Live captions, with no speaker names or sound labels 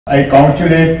I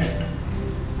congratulate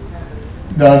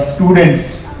the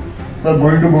students who are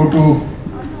going to go to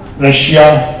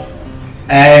Russia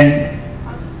and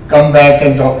come back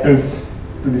as doctors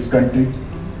to this country.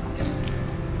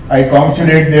 I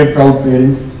congratulate their proud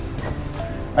parents.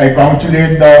 I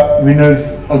congratulate the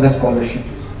winners of the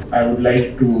scholarships. I would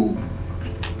like to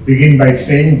begin by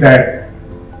saying that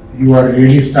you are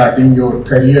really starting your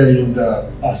career in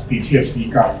the auspicious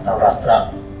week of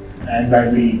Navratra, and I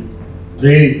will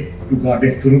pray to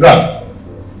Goddess Durga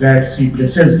that she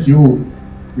blesses you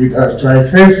with her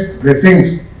choices,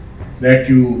 blessings, that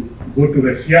you go to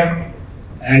Russia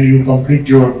and you complete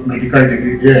your medical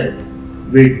degree there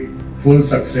with full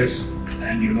success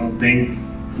and bring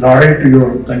laurel to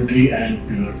your country and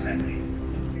to your family.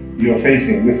 You are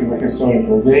facing, this is a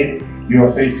historical day, you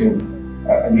are facing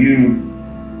a new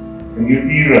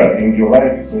era in your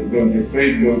life, so don't be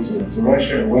afraid. Go to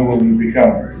Russia, where will you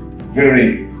become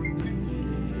very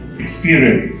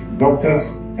experienced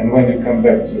doctors, and when you come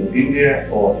back to India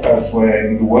or elsewhere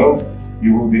in the world,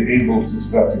 you will be able to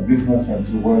start a business and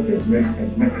to work as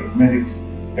medics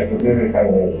at a very high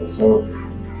level. So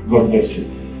God bless you.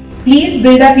 Please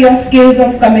build up your skills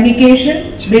of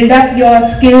communication, build up your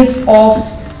skills of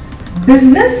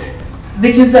business,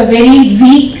 which is a very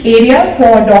weak area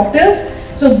for doctors.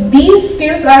 So these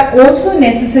skills are also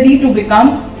necessary to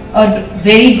become a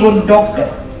very good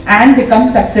doctor and become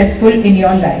successful in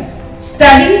your life.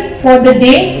 Study for the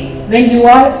day when you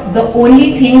are the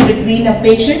only thing between a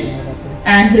patient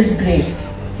and his grave.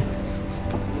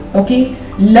 Okay?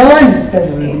 Learn the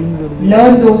skill,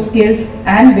 learn those skills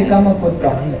and become a good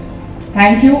doctor.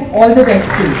 Thank you. All the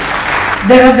best to you.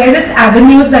 There are various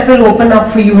avenues that will open up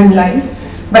for you in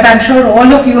life, but I'm sure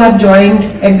all of you have joined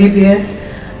MBBS,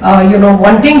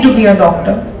 wanting to be a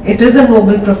doctor. It is a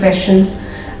noble profession.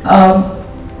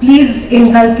 Please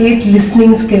inculcate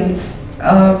listening skills.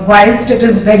 Whilst it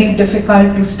is very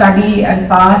difficult to study and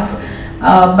pass,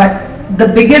 but the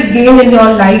biggest gain in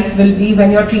your life will be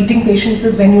when you're treating patients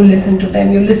is when you listen to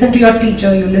them. You listen to your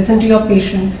teacher, you listen to your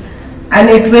patients, and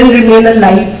it will remain a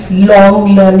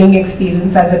lifelong learning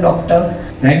experience as a doctor.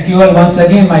 Thank you all once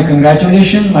again. My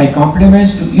congratulations, my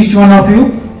compliments to each one of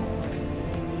you.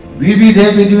 We'll be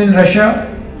there with you in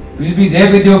Russia. We'll be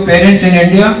there with your parents in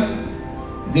India.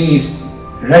 The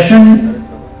Russian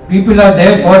people are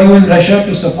there for you in Russia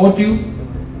to support you.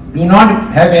 Do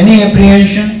not have any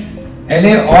apprehension.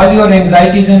 Allay all your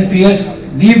anxieties and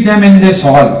fears, leave them in this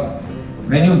hall.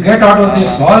 When you get out of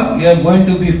this hall, you are going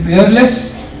to be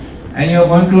fearless and you are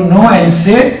going to know and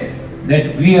say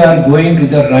that we are going to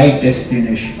the right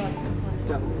destination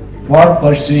for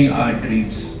pursuing our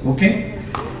dreams. Okay?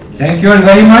 Thank you all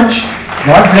very much.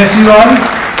 God bless you all.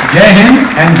 Jai Hind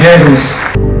and Jai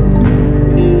Rus.